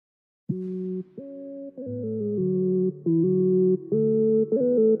Yo,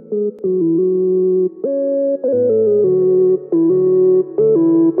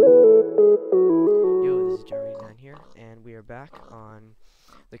 this is Jarvis9 here, and we are back on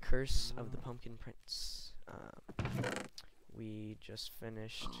The Curse of the Pumpkin Prince. We just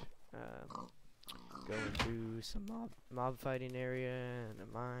finished going through some mob fighting area and a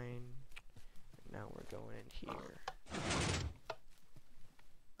mine. And now we're going in here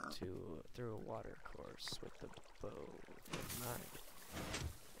through a water course with the bow and mine.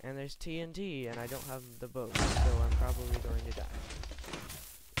 And there's TNT, and I don't have the bow, so I'm probably going to die.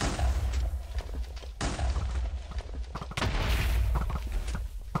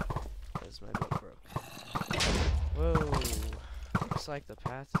 My boat broke. Whoa! Looks like the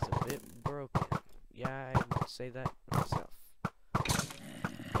path is a bit broken. Yeah, I'd say that myself.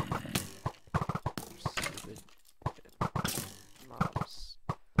 Stupid mobs.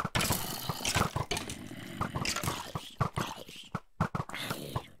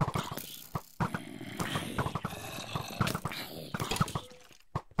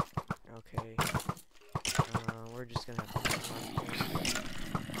 Okay. We're just gonna have to move on here.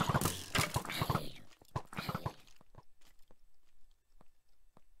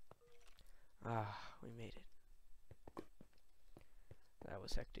 We made it. That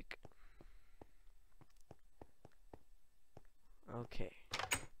was hectic. Okay.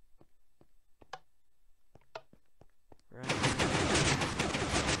 Right.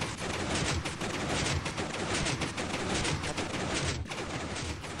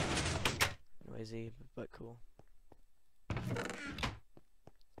 Noisy, but cool.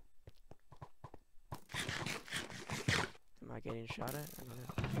 Am I getting shot at? I don't know.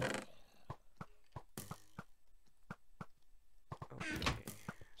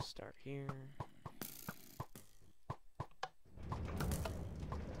 Start here.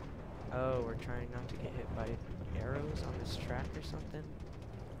 Oh, we're trying not to get hit by arrows on this track or something?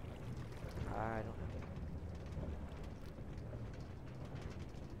 I don't know.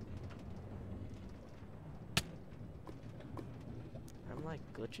 I'm like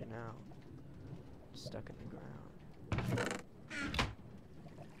glitching out. Stuck in the ground.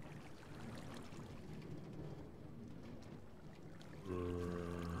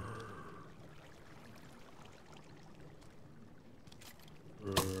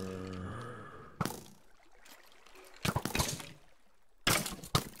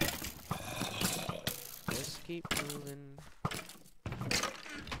 Just keep moving.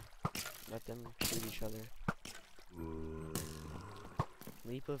 Let them shoot each other.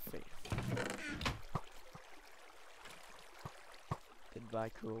 Leap of faith. Goodbye,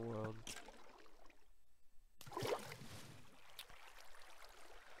 cruel world.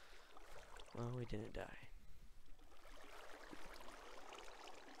 Well, we didn't die.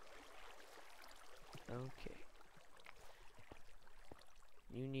 Okay.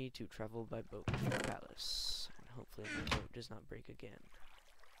 You need to travel by boat to the palace, and hopefully my boat does not break again.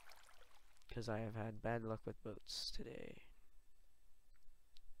 Because I have had bad luck with boats today.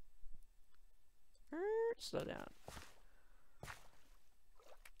 Slow down.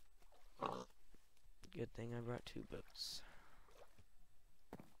 Good thing I brought 2 boats.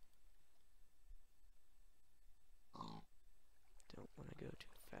 Don't want to go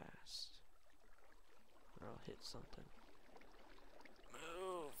too fast, or I'll hit something.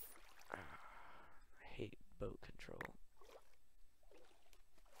 Move! I hate boat control.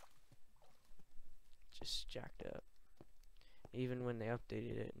 Just jacked up. Even when they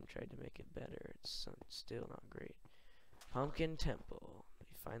updated it and tried to make it better, it's still not great. Pumpkin Temple. We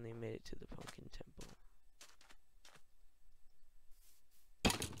finally made it to the Pumpkin Temple.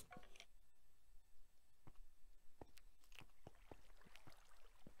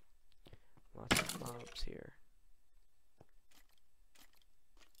 Lots of mobs here.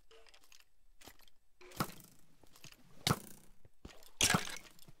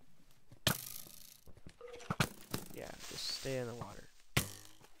 Yeah, just stay in the water.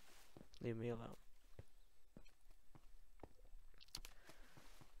 Leave me alone.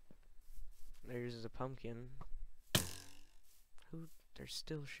 There's a pumpkin. They're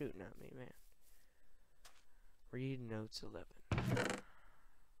still shooting at me, man. Read notes 11.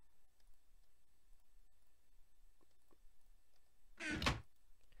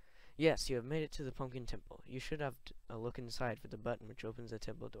 Yes, you have made it to the Pumpkin Temple. You should have a look inside for the button which opens the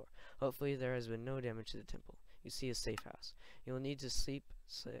temple door. Hopefully there has been no damage to the temple. You see a safe house. You will need to sleep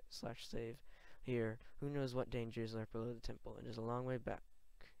slash save here. Who knows what dangers lurk below the temple. It is a long way back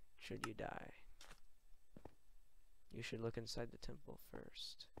should you die. You should look inside the temple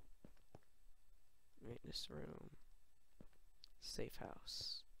first. Maintenance room. Safe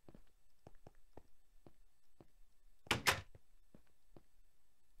house.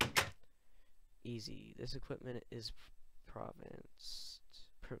 Easy. This equipment is provised.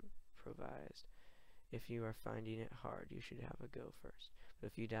 If you are finding it hard, you should have a go first. But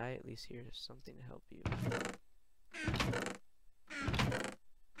if you die, at least here's something to help you.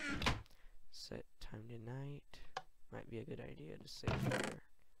 Set time to night. Might be a good idea to save here.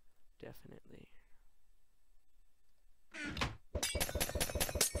 Definitely.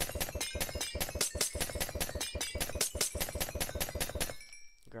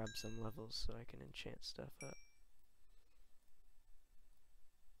 Grab some levels so I can enchant stuff up.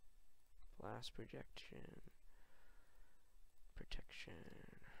 Blast protection.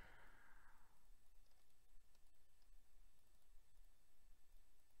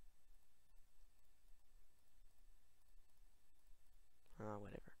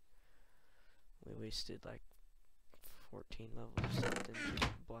 Whatever. We wasted like 14 levels or something to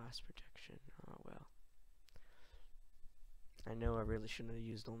get blast protection. Oh well. I know I really shouldn't have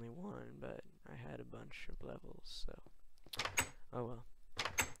used only one, but I had a bunch of levels, so oh well.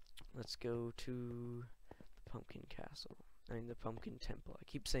 Let's go to the pumpkin castle. I mean the pumpkin temple. I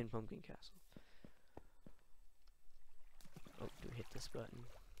keep saying pumpkin castle. Oh, do we hit this button?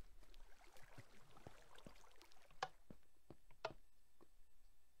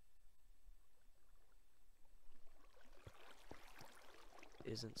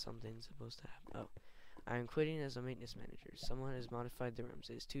 Isn't something supposed to happen? Oh. I am quitting as a maintenance manager. Someone has modified the rooms.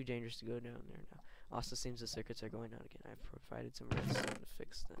 It is too dangerous to go down there now. Also seems the circuits are going out again. I've provided some redstone to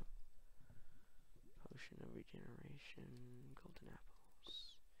fix them. Potion of regeneration, golden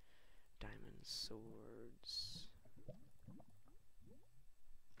apples, diamond swords.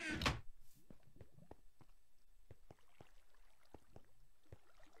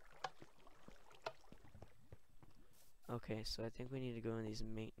 Okay, so I think we need to go in these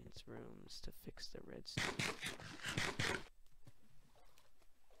maintenance rooms to fix the redstone.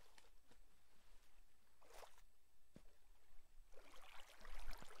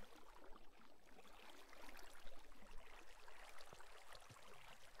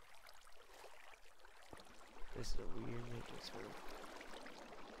 This is a weird maintenance room.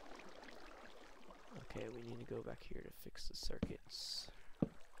 Okay, we need to go back here to fix the circuits.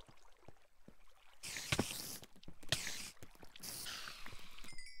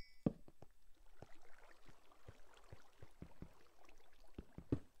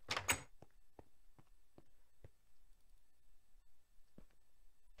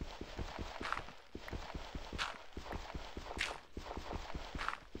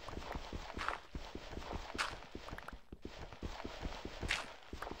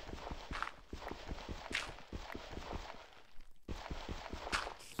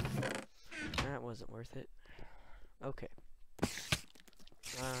 That wasn't worth it. Okay.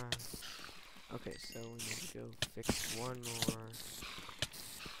 Okay, so we need to go fix one more.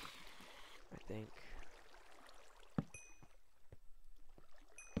 I think.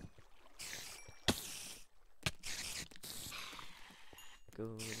 Go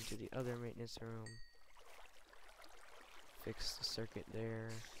into the other maintenance room. Fix the circuit there.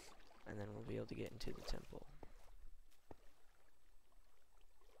 And then we'll be able to get into the temple.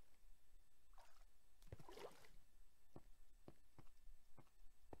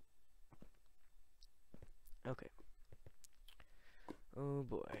 Okay. Oh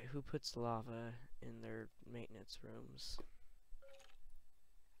boy, who puts lava in their maintenance rooms?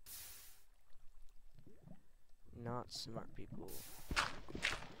 Not smart people.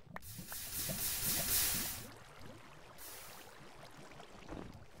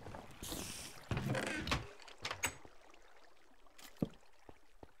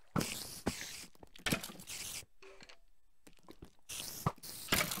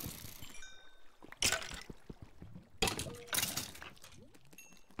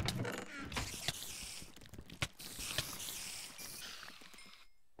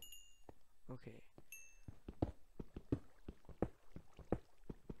 Okay.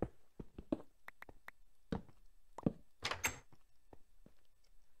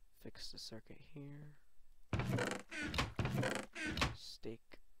 Fix the circuit here.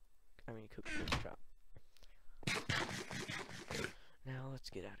 Cook pork chop. Now let's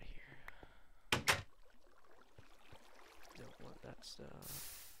get out of here. Don't want that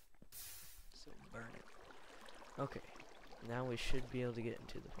stuff. So burn it. Okay. Now we should be able to get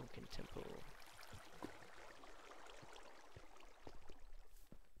into the pumpkin temple.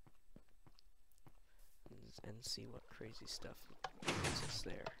 And see what crazy stuff is us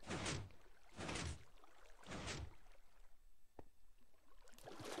there.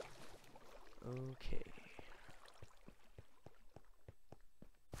 Okay.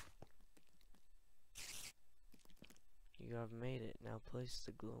 You have made it. Now place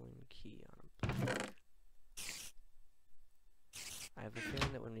the glowing key on a I have a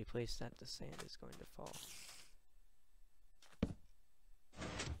feeling that when we place that, the sand is going to fall.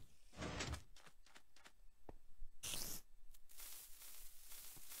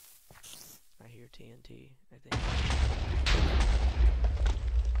 I hear TNT, I think.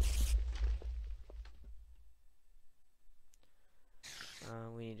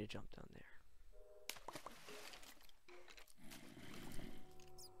 We need to jump down there.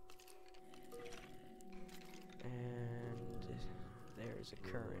 And there's a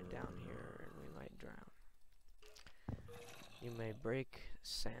current down here, and we might drown. You may break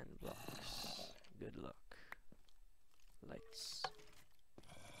sand blocks. Good luck. Lights.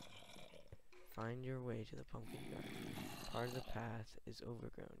 Find your way to the pumpkin garden. Part of the path is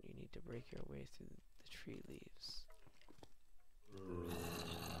overgrown. You need to break your way through the tree leaves.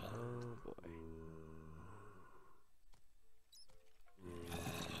 Oh boy.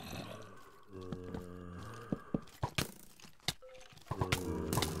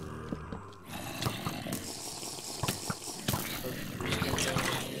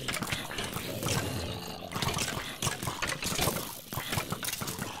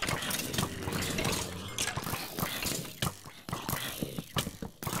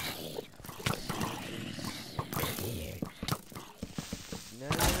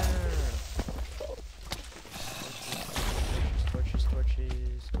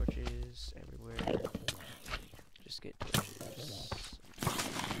 Torches everywhere. Just get torches.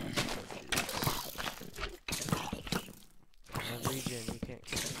 One region, you can't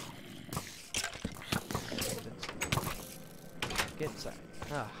get inside.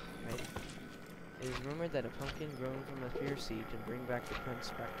 Ah, right. It is rumored that a pumpkin grown from a pure seed can bring back the prince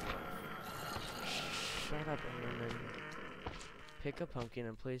back to life. Shut up, Enderman. Pick a pumpkin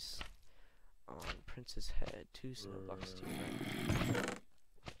and place on Prince's head 2 snow blocks to your right.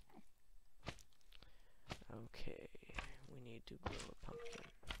 Okay, we need to grow a pumpkin.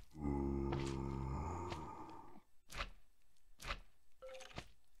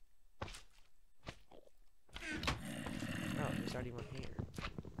 Oh, there's already one here.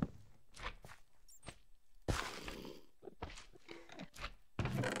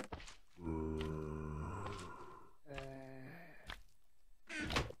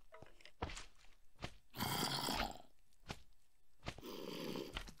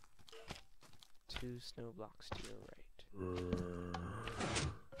 Two snow blocks to your right.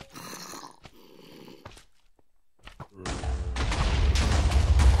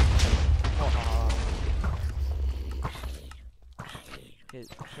 His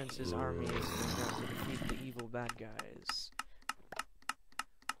Prince's army is going down to defeat the evil bad guys.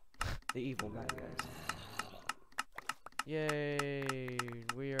 The evil bad guys. Yay!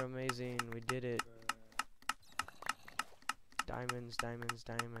 We are amazing. We did it. Diamonds, diamonds,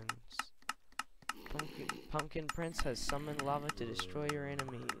 diamonds. Pumpkin Prince has summoned lava to destroy your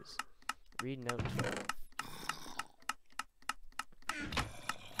enemies. Read note 12.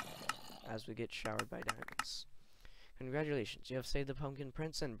 As we get showered by diamonds. Congratulations, you have saved the Pumpkin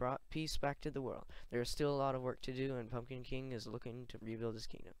Prince and brought peace back to the world. There is still a lot of work to do, and Pumpkin King is looking to rebuild his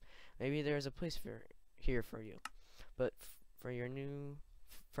kingdom. Maybe there is a place here for you. But for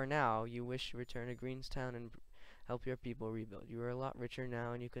now, you wish to return to Greenstown and help your people rebuild. You are a lot richer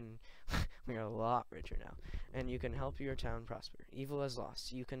now, and you can we are a lot richer now, and you can help your town prosper. Evil is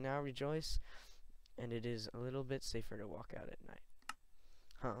lost. You can now rejoice, and it is a little bit safer to walk out at night.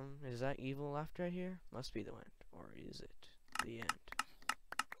 Is that evil laughter I hear? Must be the wind, or is it the end?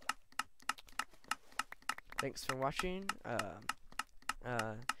 Thanks for watching.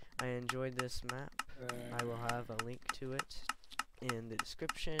 I enjoyed this map. I will have a link to it in the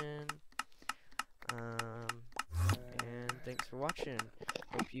description. And thanks for watching.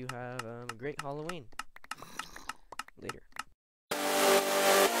 Hope you have a great Halloween. Later.